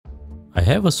I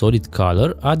have a solid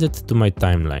color added to my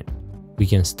timeline. We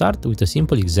can start with a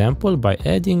simple example by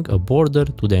adding a border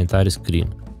to the entire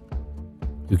screen.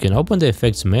 You can open the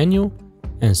effects menu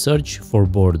and search for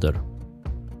border.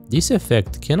 This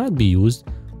effect cannot be used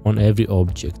on every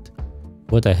object,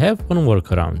 but I have one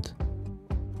workaround.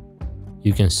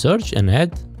 You can search and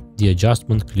add the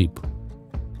adjustment clip.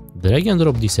 Drag and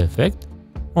drop this effect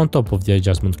on top of the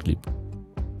adjustment clip.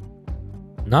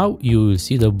 Now you will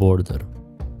see the border.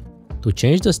 To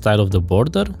change the style of the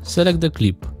border, select the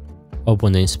clip,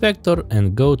 open the inspector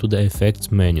and go to the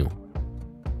effects menu.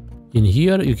 In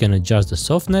here you can adjust the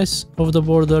softness of the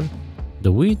border,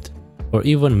 the width, or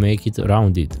even make it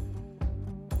rounded.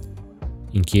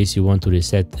 In case you want to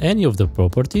reset any of the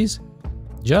properties,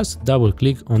 just double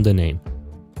click on the name.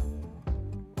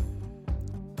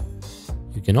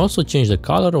 You can also change the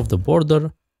color of the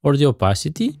border or the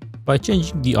opacity by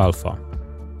changing the alpha.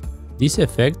 This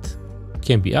effect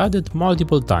can be added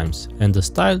multiple times and the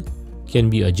style can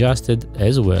be adjusted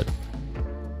as well.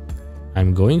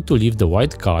 I'm going to leave the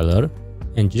white color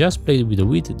and just play with the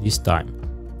width this time.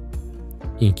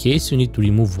 In case you need to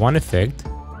remove one effect,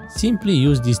 simply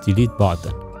use this delete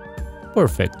button.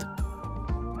 Perfect.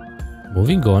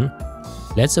 Moving on,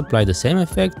 let's apply the same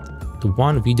effect to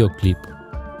one video clip.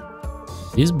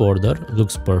 This border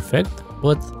looks perfect,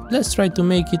 but let's try to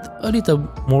make it a little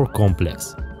more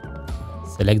complex.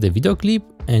 Select the video clip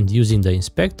and using the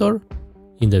inspector,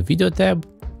 in the video tab,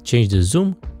 change the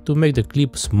zoom to make the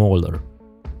clip smaller.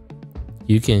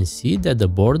 You can see that the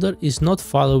border is not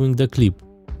following the clip.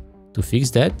 To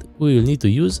fix that, we will need to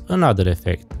use another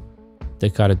effect. The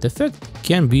current effect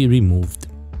can be removed.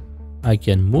 I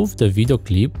can move the video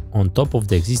clip on top of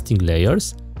the existing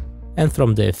layers and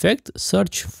from the effect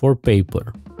search for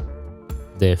paper.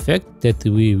 The effect that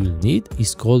we will need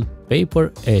is called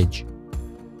paper edge.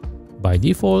 By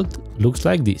default, looks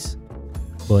like this,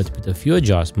 but with a few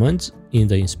adjustments in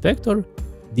the inspector,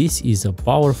 this is a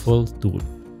powerful tool.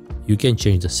 You can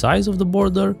change the size of the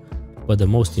border, but the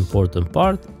most important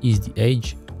part is the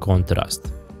edge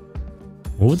contrast.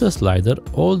 Move the slider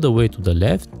all the way to the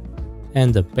left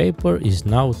and the paper is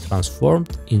now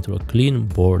transformed into a clean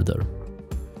border.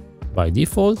 By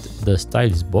default, the style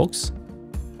is box,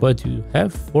 but you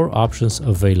have 4 options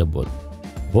available: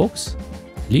 box,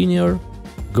 linear,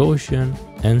 Gaussian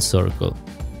and circle.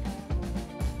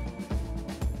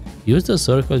 Use the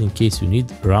circle in case you need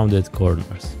rounded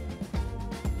corners.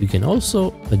 You can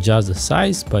also adjust the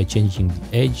size by changing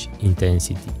the edge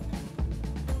intensity.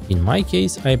 In my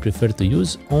case, I prefer to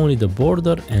use only the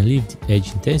border and leave the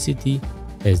edge intensity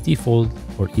as default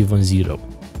or even 0.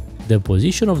 The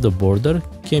position of the border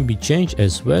can be changed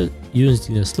as well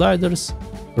using the sliders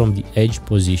from the edge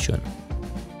position.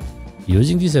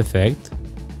 Using this effect,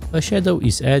 a shadow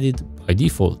is added by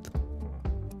default.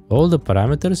 All the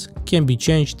parameters can be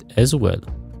changed as well.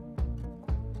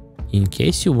 In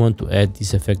case you want to add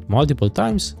this effect multiple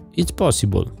times, it's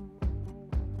possible.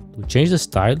 To change the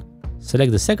style,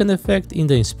 select the second effect in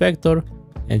the inspector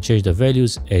and change the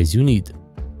values as you need.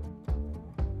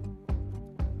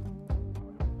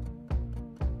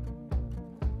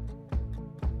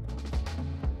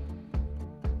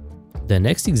 The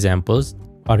next examples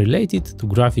are related to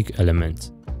graphic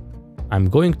elements. I'm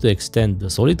going to extend the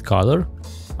solid color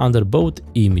under both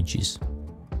images.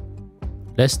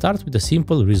 Let's start with a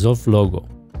simple Resolve logo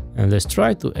and let's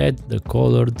try to add the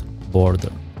colored border.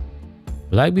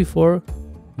 Like before,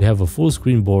 we have a full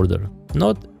screen border,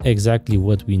 not exactly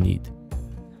what we need.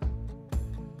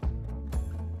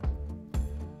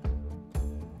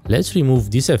 Let's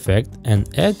remove this effect and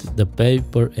add the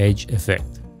paper edge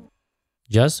effect.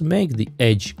 Just make the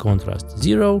edge contrast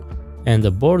 0 and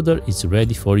the border is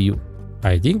ready for you.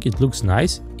 I think it looks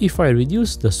nice if I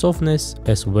reduce the softness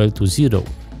as well to 0.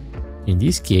 In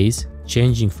this case,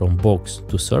 changing from box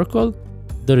to circle,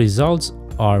 the results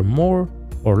are more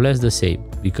or less the same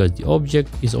because the object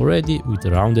is already with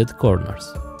rounded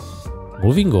corners.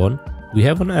 Moving on, we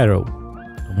have an arrow,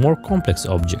 a more complex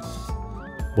object,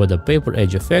 but the paper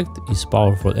edge effect is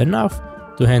powerful enough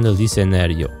to handle this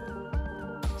scenario.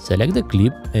 Select the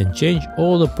clip and change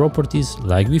all the properties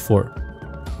like before.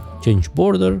 Change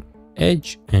border,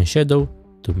 edge and shadow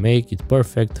to make it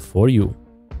perfect for you.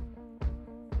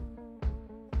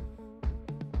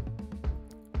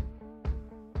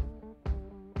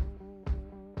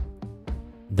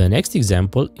 The next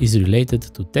example is related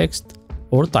to text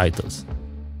or titles.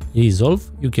 In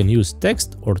Resolve, you can use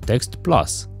text or text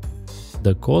plus.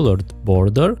 The colored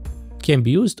border can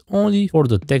be used only for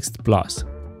the text plus,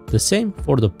 the same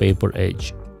for the paper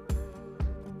edge.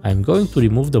 I'm going to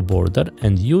remove the border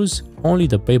and use only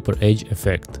the paper edge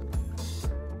effect.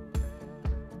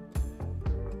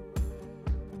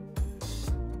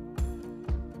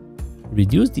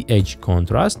 reduce the edge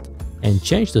contrast and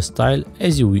change the style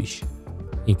as you wish.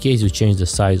 In case you change the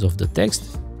size of the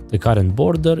text, the current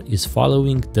border is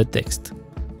following the text.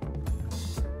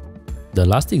 The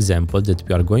last example that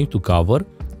we are going to cover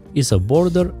is a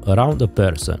border around a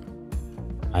person.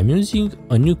 I'm using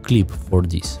a new clip for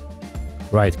this.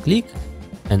 Right-click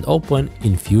and open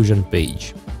in Fusion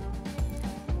page.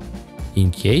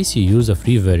 In case you use a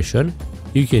free version,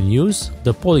 you can use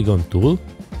the polygon tool,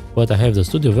 but I have the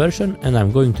studio version and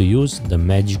I'm going to use the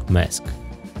magic mask.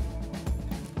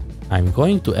 I'm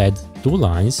going to add 2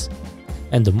 lines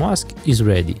and the mask is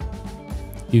ready.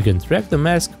 You can track the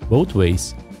mask both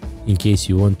ways, in case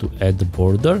you want to add the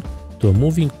border to a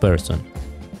moving person,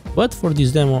 but for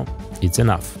this demo it's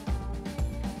enough.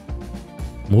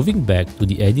 Moving back to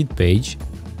the edit page,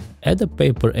 add a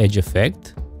paper edge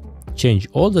effect, change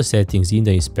all the settings in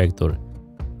the inspector,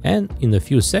 and in a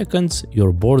few seconds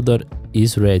your border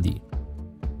is ready.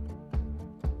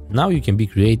 Now you can be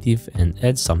creative and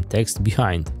add some text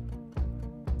behind.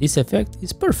 This effect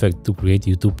is perfect to create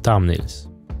YouTube thumbnails.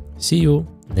 See you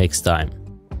next time.